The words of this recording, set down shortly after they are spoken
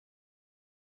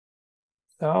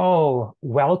So,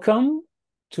 welcome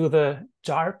to the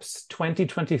JARP's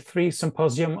 2023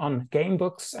 Symposium on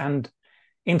Gamebooks and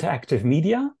Interactive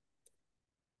Media。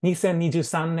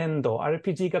2023年度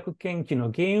RPG 学研究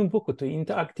のゲームブックとイン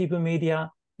タラクティブメディ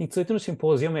アについてのシン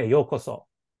ポジウムへようこそ。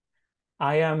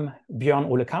I am Björn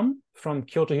Ole Kam from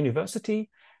Kyoto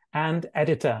University and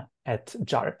editor at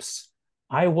JARPS.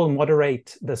 I will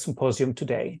moderate the symposium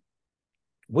today.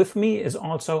 With me is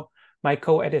also my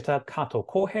co-editor Kato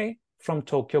Kohei from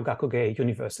Tokyo Gakugei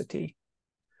University.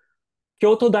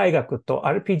 京都大学と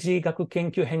RPG 学研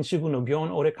究編集部のビョ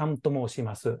ン・オレカムと申し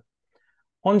ます。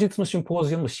本日のシンポ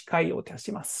ジウム司会をいた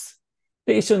します。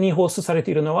で、一緒に放送され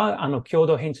ているのは、共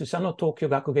同編集者の東京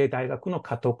学芸大学の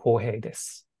加藤浩平で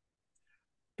す。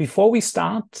Before we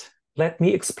start, let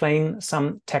me explain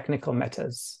some technical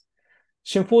matters.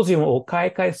 シンポジウムを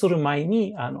開会する前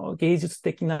に、芸術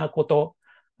的なことを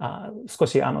少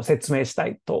し説明した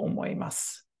いと思いま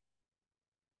す。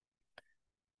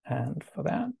And for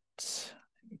that,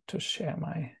 I need to share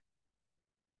my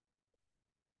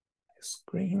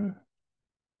screen.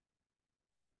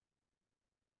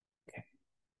 Okay.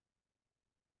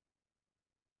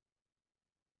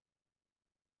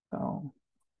 So,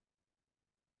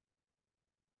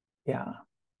 yeah.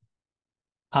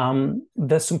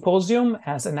 The symposium,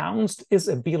 as announced, is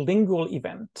a bilingual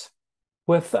event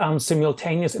with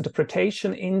simultaneous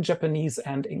interpretation in Japanese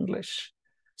and English.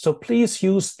 So please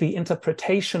use the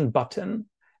interpretation button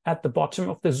at the bottom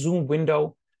of the Zoom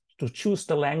window to choose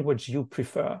the language you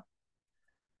prefer.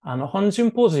 本シ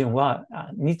ンポジウムは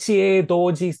日英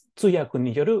同時通訳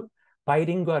によるバイ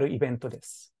リンガルイベントで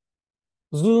す。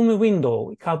Zoom ウィンド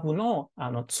ウ下部の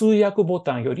通訳ボ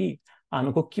タンより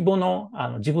ご希望の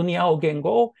自分に合う言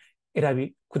語をお選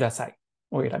びください。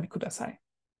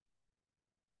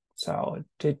So,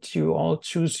 did you all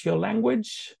choose your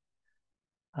language?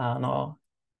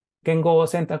 言語を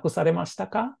選択されました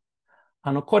か？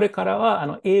これから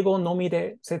は英語のみ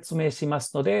で説明しま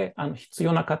すので、必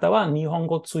要な方は日本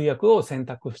語通訳を選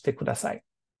択してください。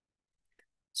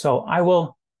So, I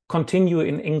will continue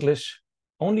in English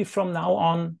only from now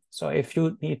on. So, if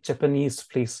you need Japanese,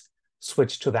 please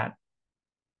switch to that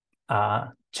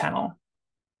channel.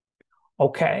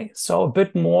 Okay, so a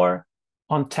bit more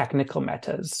on technical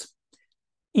matters.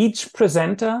 Each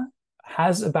presenter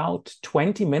has about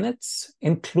 20 minutes,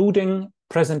 including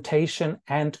presentation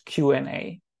and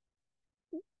Q&A.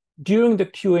 During the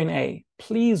Q&A,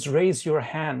 please raise your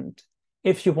hand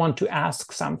if you want to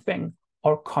ask something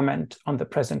or comment on the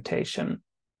presentation.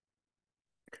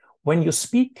 When you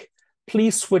speak,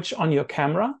 please switch on your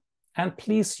camera and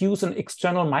please use an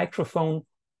external microphone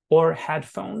or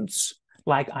headphones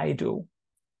like I do.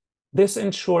 This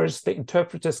ensures the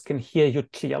interpreters can hear you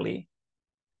clearly.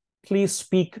 Please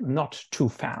speak not too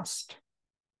fast.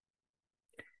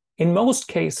 In most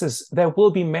cases, there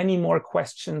will be many more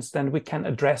questions than we can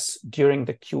address during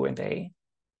the Q&A.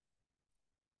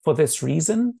 For this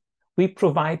reason, we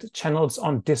provide channels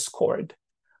on Discord,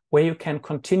 where you can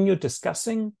continue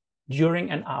discussing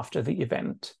during and after the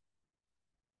event.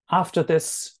 After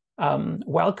this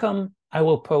welcome, I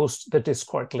will post the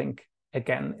Discord link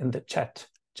again in the chat,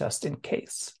 just in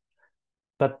case.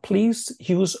 But please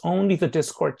use only the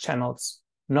Discord channels,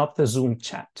 not the Zoom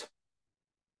chat.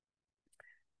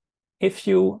 If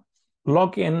you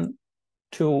log in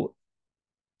to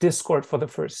Discord for the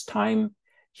first time,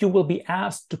 you will be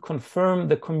asked to confirm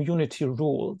the community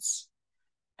rules,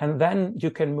 and then you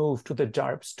can move to the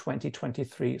JARPS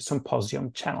 2023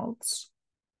 Symposium channels.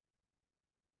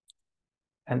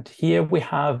 And here we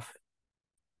have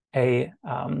a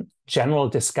general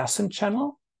discussion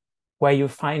channel where you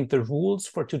find the rules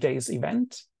for today's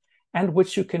event and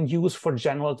which you can use for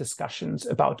general discussions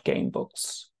about game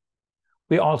books.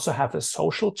 We also have a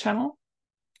social channel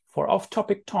for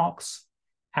off-topic talks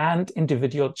and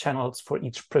individual channels for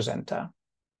each presenter.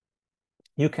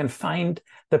 You can find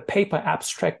the paper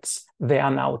abstracts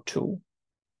there now too.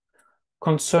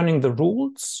 Concerning the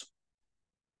rules,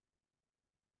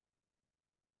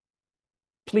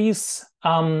 please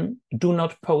do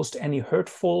not post any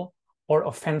hurtful or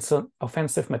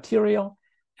offensive material,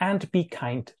 and be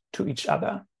kind to each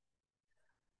other.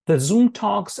 The Zoom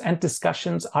talks and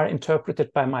discussions are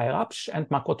interpreted by Maya Rapsch and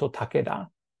Makoto Takeda.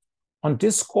 On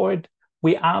Discord,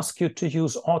 we ask you to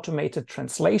use automated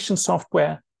translation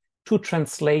software to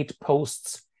translate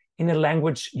posts in a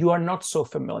language you are not so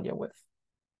familiar with.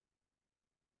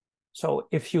 So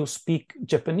if you speak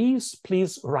Japanese,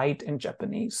 please write in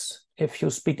Japanese. If you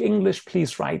speak English,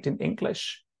 please write in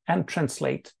English and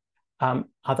translate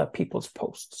other people's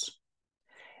posts.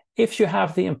 If you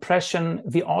have the impression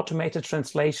the automated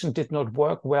translation did not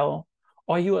work well,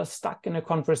 or you are stuck in a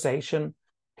conversation,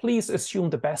 please assume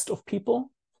the best of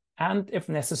people, and if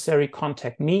necessary,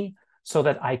 contact me so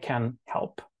that I can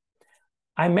help.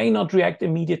 I may not react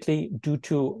immediately due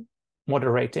to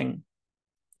moderating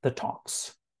the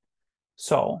talks.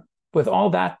 So with all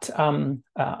that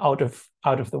out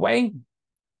of the way,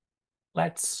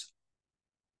 let's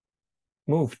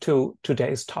move to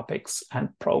today's topics and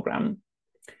program.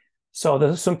 So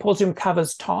the symposium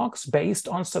covers talks based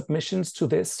on submissions to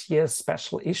this year's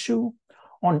special issue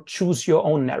on Choose Your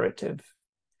Own Narrative,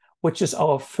 which is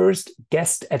our first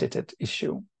guest-edited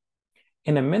issue.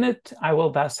 In a minute, I will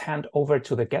thus hand over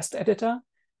to the guest editor,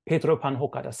 Pedro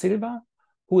Panhoca da Silva,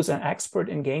 who is an expert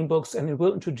in game books and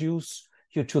will introduce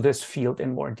you to this field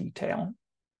in more detail.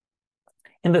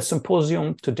 In the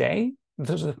symposium today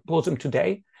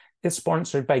is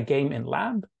sponsored by Game in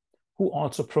Lab, who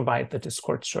also provide the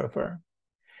Discord server.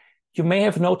 You may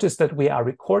have noticed that we are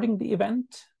recording the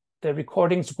event. The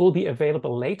recordings will be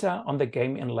available later on the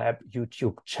Game in Lab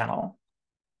YouTube channel.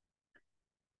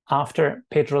 After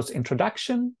Pedro's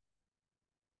introduction,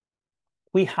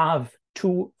 we have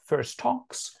two first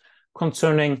talks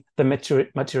concerning the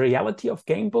materiality of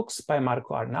game books by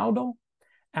Marco Arnaudo,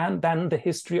 and then the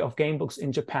history of game books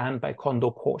in Japan by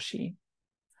Kondo Koshi.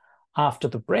 After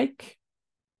the break,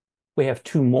 we have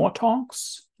two more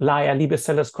talks, Laia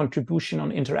Liebeseller's contribution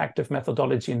on interactive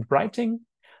methodology and writing,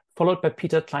 followed by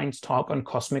Peter Klein's talk on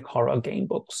cosmic horror game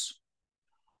books.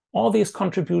 All these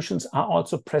contributions are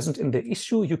also present in the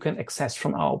issue you can access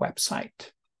from our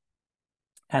website.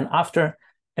 And after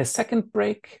a second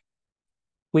break,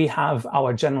 we have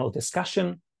our general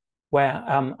discussion where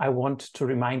I want to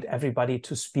remind everybody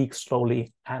to speak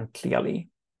slowly and clearly.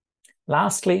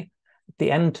 Lastly, at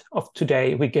the end of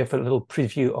today, we give a little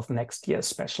preview of next year's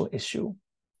special issue.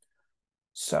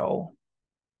 So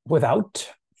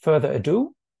without further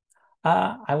ado,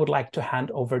 I would like to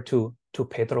hand over to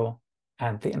Pedro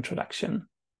and the introduction.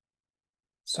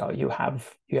 So you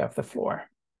have the floor.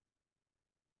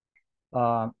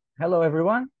 Hello,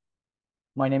 everyone.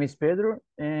 My name is Pedro,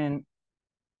 and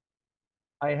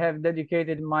I have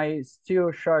dedicated my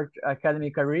still short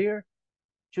academic career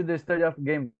to the study of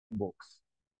game books.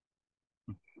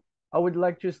 I would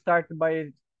like to start by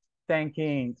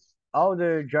thanking all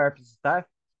the JARP staff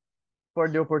for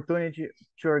the opportunity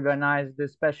to organize the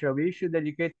special issue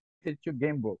dedicated to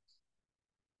game books,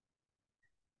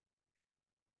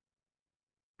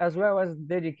 as well as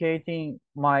dedicating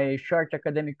my short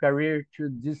academic career to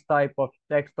this type of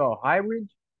textual hybrid.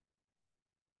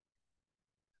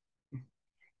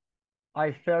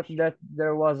 I felt that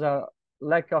there was a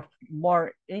lack of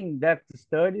more in-depth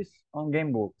studies on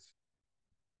game books,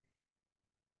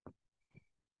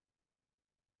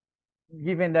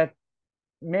 given that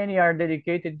many are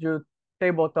dedicated to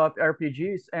tabletop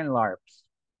RPGs and LARPs.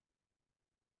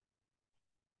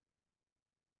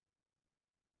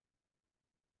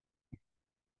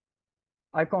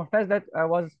 I confess that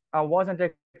I wasn't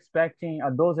expecting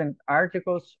a dozen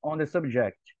articles on the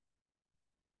subject.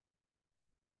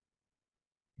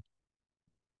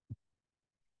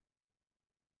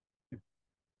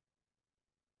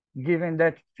 Given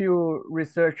that few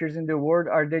researchers in the world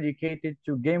are dedicated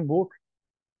to game book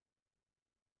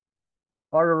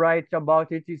or write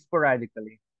about it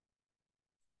sporadically.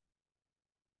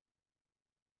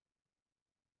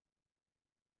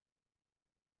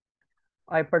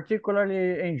 I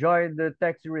particularly enjoyed the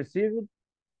text received,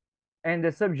 and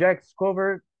the subjects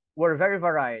covered were very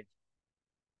varied.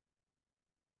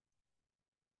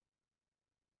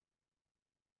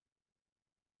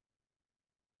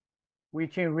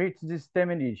 Which enriched this theme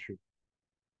and issue.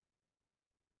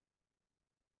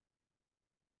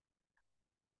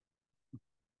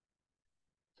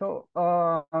 So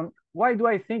why do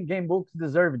I think game books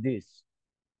deserve this?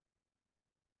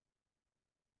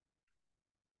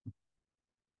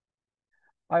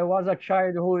 I was a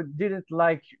child who didn't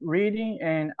like reading,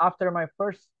 and after my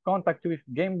first contact with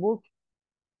game book,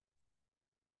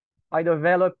 I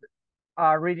developed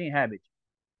a reading habit.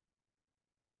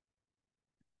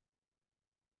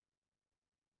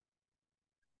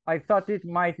 I thought it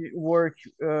might work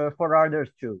for others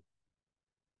too.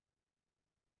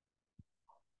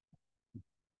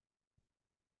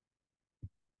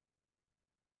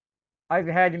 I've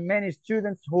had many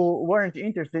students who weren't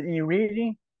interested in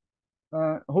reading,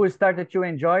 who started to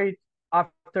enjoy it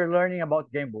after learning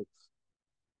about game books.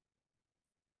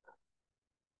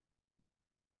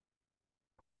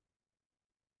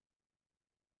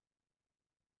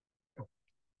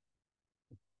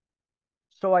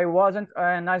 So I wasn't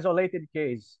an isolated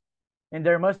case, and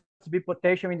there must be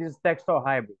potential in this textual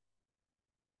hybrid.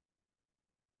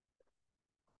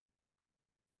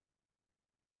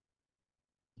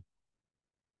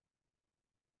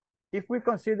 If we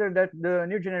consider that the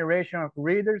new generation of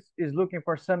readers is looking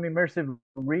for some immersive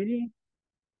reading,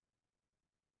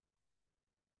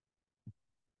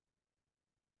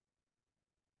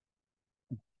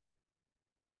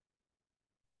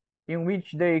 in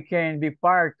which they can be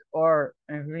part or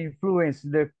influence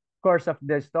the course of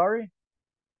the story,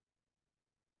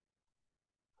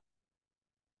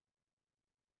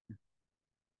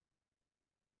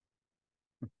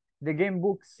 the game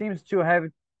book seems to have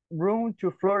room to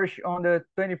flourish on the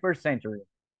 21st century.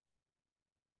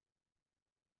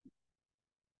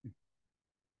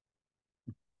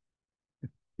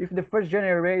 If the first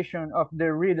generation of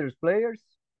the readers players,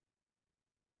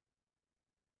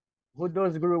 who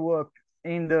those grew up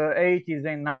in the 80s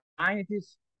and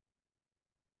 90s,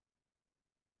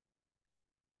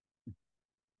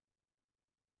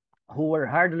 who were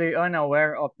hardly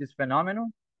unaware of this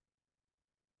phenomenon,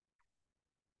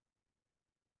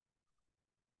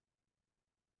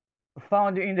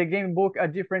 found in the game book a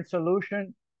different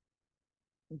solution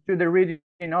to the reading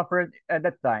offered at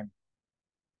that time.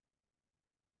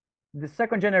 The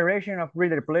second generation of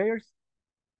reader players,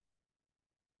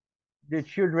 the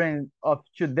children of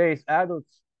today's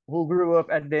adults who grew up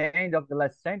at the end of the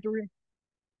last century,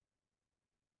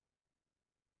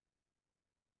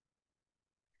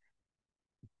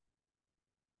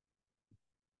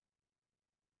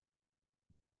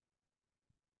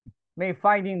 may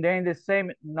find in them the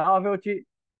same novelty,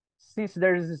 since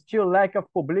there is still lack of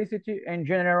publicity and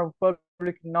general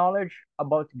public knowledge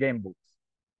about game books.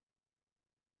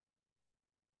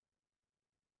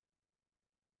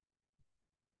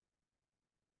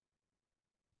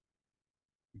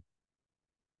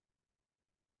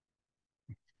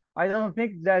 I don't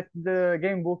think that the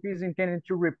game book is intended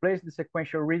to replace the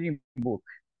sequential reading book.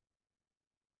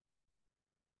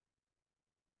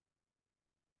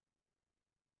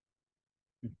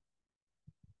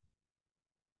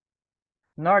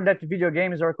 Nor that video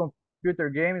games or computer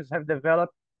games have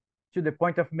developed to the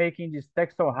point of making this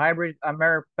textile hybrid a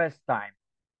mere pastime.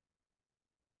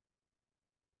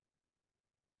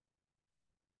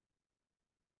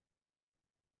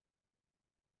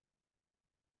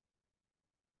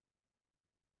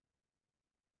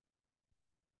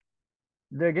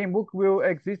 The game book will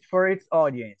exist for its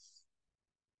audience,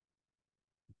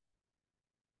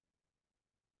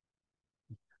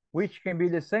 which can be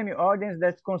the same audience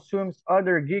that consumes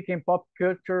other geek and pop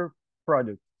culture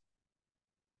products.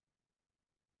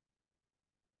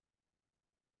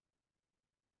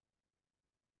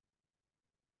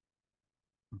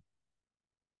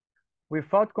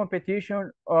 Without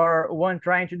competition or one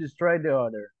trying to destroy the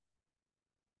other.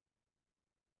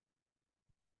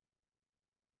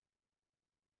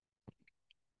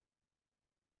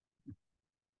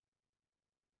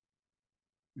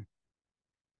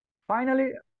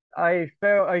 Finally, I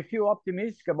feel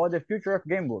optimistic about the future of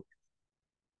gamebook.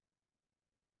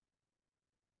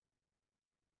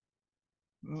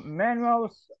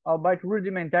 Manuals, albeit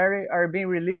rudimentary, are being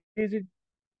released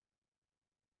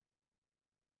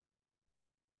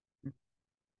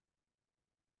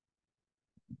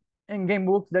in game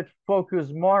books that focus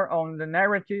more on the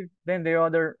narrative than the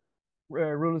other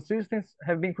rule systems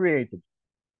have been created.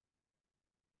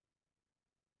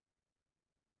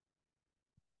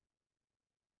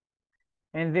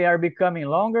 And they are becoming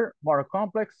longer, more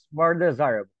complex, more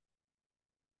desirable.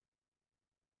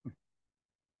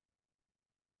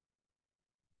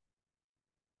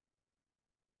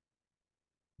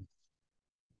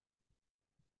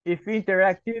 If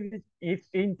interactive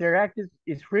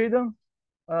is freedom,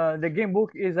 the game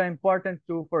book is an important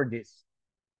tool for this.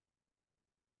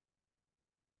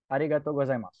 Arigatou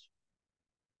gozaimasu.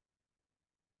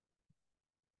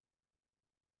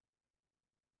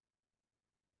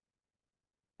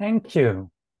 Thank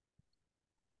you.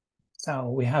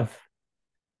 So we have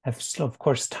still, of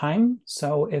course, time.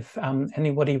 So if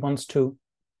anybody wants to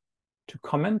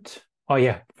comment. Oh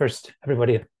yeah, first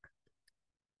everybody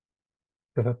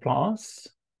give applause.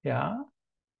 Yeah.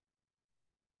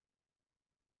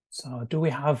 So do we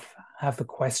have a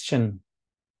question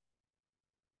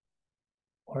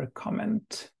or a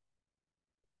comment?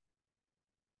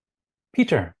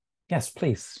 Peter, yes,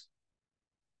 please.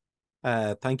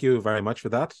 Thank you very much for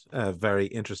that. Very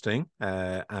interesting.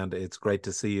 And it's great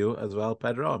to see you as well,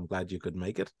 Pedro. I'm glad you could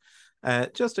make it.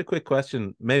 Just a quick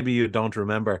question. Maybe you don't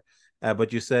remember,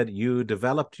 but you said you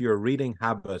developed your reading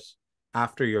habit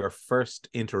after your first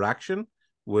interaction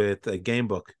with a game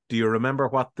book. Do you remember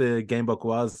what the game book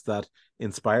was that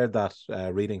inspired that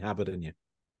reading habit in you?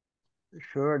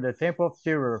 Sure, The Temple of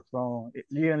Terror from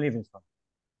Leon Livingston.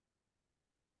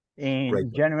 In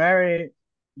Great. January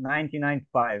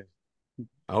 1995.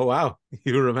 Oh, wow.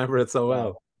 You remember it so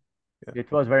well. Yeah.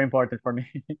 It was very important for me.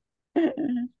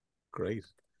 Great.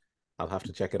 I'll have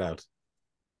to check it out.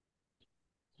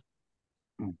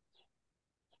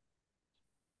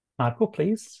 Marco,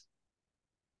 please.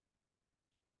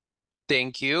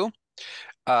 Thank you.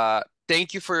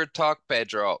 Thank you for your talk,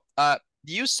 Pedro.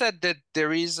 You said that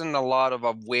there isn't a lot of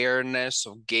awareness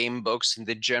of game books in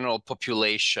the general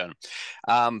population.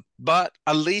 But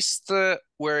at least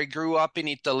where I grew up in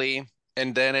Italy,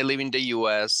 and then I live in the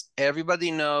US,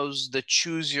 everybody knows the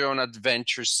Choose Your Own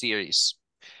Adventure series.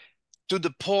 To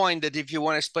the point that if you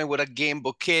want to explain what a game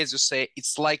book is, you say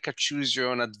it's like a choose your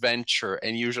own adventure,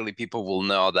 and usually people will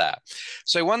know that.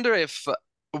 So I wonder if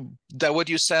that what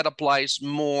you said applies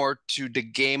more to the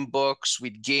game books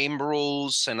with game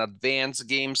rules and advanced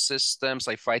game systems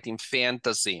like fighting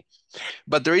fantasy.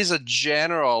 But there is a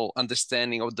general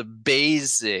understanding of the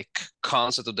basic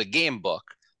concept of the game book,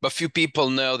 but few people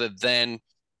know that then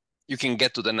you can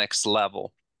get to the next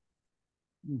level.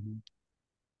 Mm-hmm.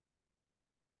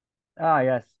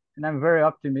 Yes, and I'm very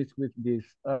optimistic with this.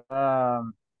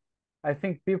 I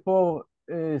think people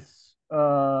is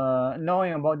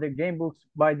knowing about the game books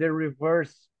by the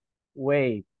reverse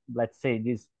way. Let's say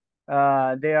this.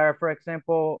 They are, for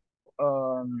example,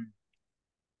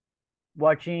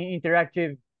 watching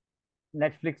interactive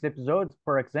Netflix episodes,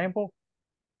 for example,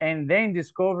 and then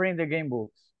discovering the game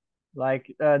books.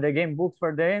 Like the game books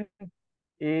for them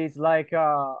is like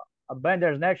a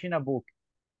Bandersnatch in a book,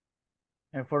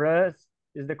 and for us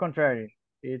is the contrary.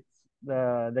 It's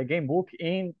the game book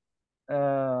in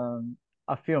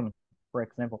a film, for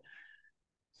example.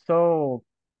 So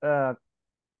I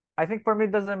think for me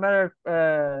it doesn't matter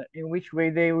in which way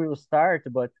they will start,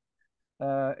 but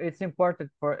it's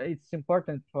important for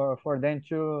them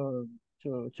to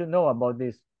know about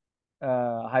this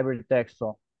hybrid text.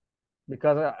 So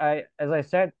because as I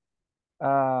said,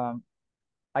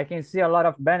 I can see a lot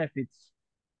of benefits,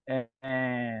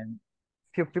 and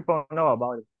few people know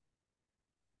about it.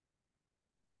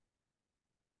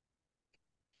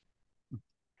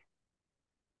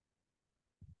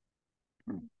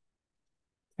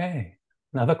 Okay.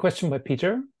 Another question by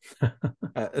Peter.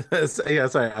 Yeah,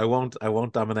 sorry, I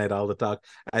won't dominate all the talk.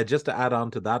 Just to add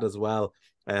on to that as well,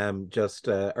 just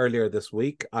earlier this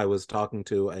week, I was talking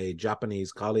to a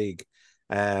Japanese colleague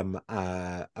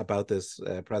about this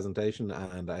presentation,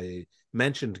 and I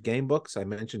mentioned game books. I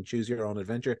mentioned Choose Your Own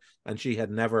Adventure, and she had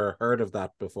never heard of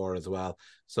that before as well.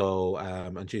 So,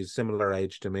 and she's similar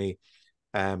age to me.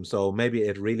 So maybe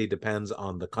it really depends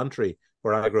on the country.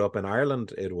 Where I grew up in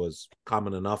Ireland, it was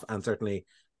common enough, and certainly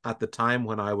at the time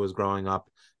when I was growing up.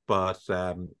 But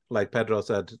like Pedro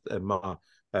said,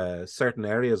 certain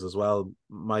areas as well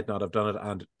might not have done it,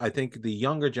 and I think the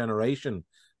younger generation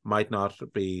might not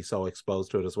be so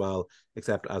exposed to it as well,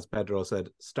 except as Pedro said,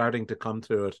 starting to come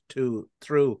through it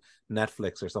through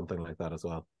Netflix or something like that as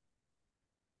well.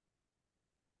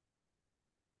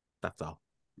 That's all.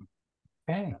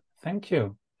 Okay, thank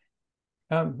you.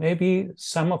 Maybe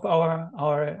some of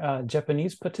our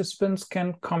Japanese participants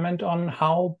can comment on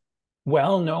how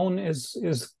well known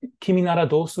is Kimi Nara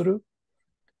Dosuru?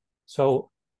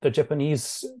 So the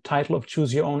Japanese title of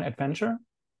Choose Your Own Adventure.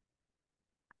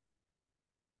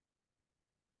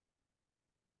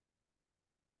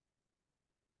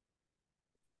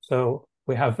 So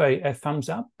we have a thumbs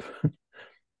up.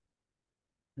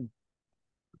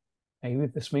 Maybe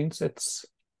this means it's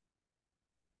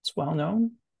well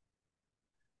known.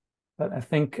 But I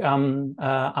think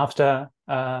after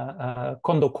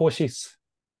Kondo Koshi's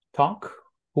talk,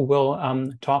 who will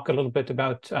talk a little bit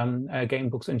about game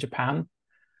books in Japan,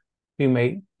 we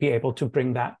may be able to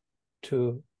bring that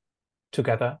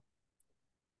together,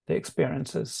 the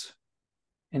experiences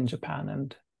in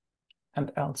Japan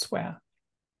and elsewhere.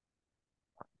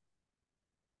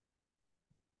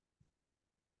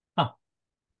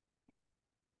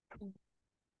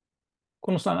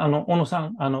 Kono-san,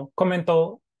 Ono-san, comment.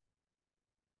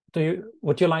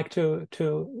 Would you like to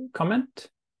comment?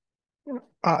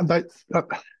 大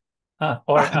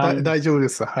丈夫で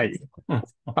す。はい。Okay.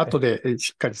 後で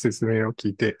しっかり説明を聞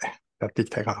いてやっていき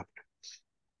たいかな。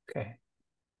Okay.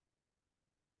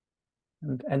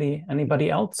 And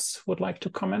anybody else would like to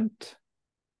comment?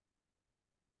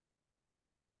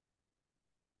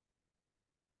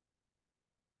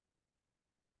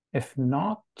 If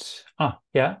not,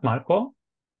 yeah, Marco.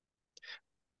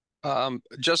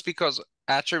 Just because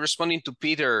actually responding to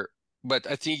Peter, but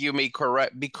I think you may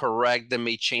be correct, that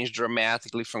may change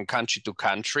dramatically from country to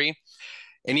country.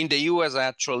 And in the US,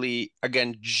 actually,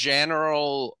 again,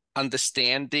 general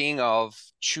understanding of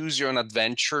choose your own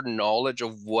adventure, knowledge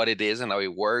of what it is and how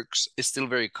it works is still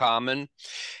very common.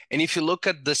 And if you look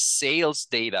at the sales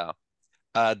data,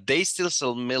 they still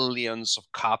sell millions of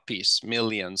copies,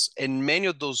 millions. And many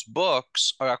of those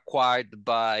books are acquired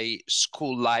by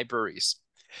school libraries.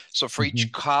 So for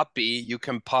each copy, you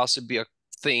can possibly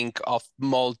think of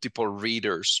multiple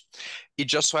readers. It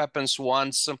just so happens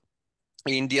once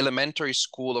in the elementary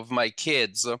school of my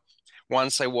kids,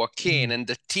 once I walk in and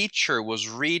the teacher was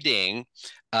reading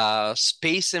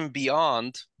Space and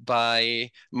Beyond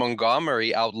by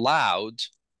Montgomery out loud,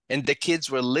 and the kids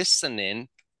were listening,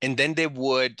 and then they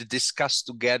would discuss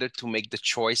together to make the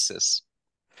choices.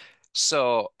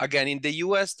 So again, in the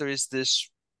US, there is this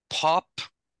pop.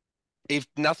 If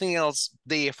nothing else,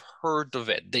 they have heard of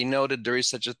it. They know that there is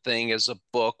such a thing as a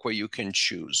book where you can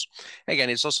choose. Again,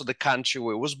 it's also the country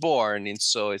where it was born, and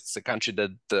so it's the country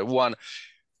that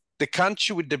the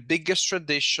country with the biggest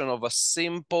tradition of a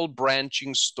simple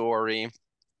branching story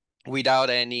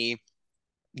without any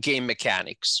game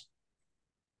mechanics.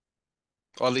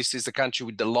 Or at least it's the country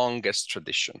with the longest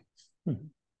tradition.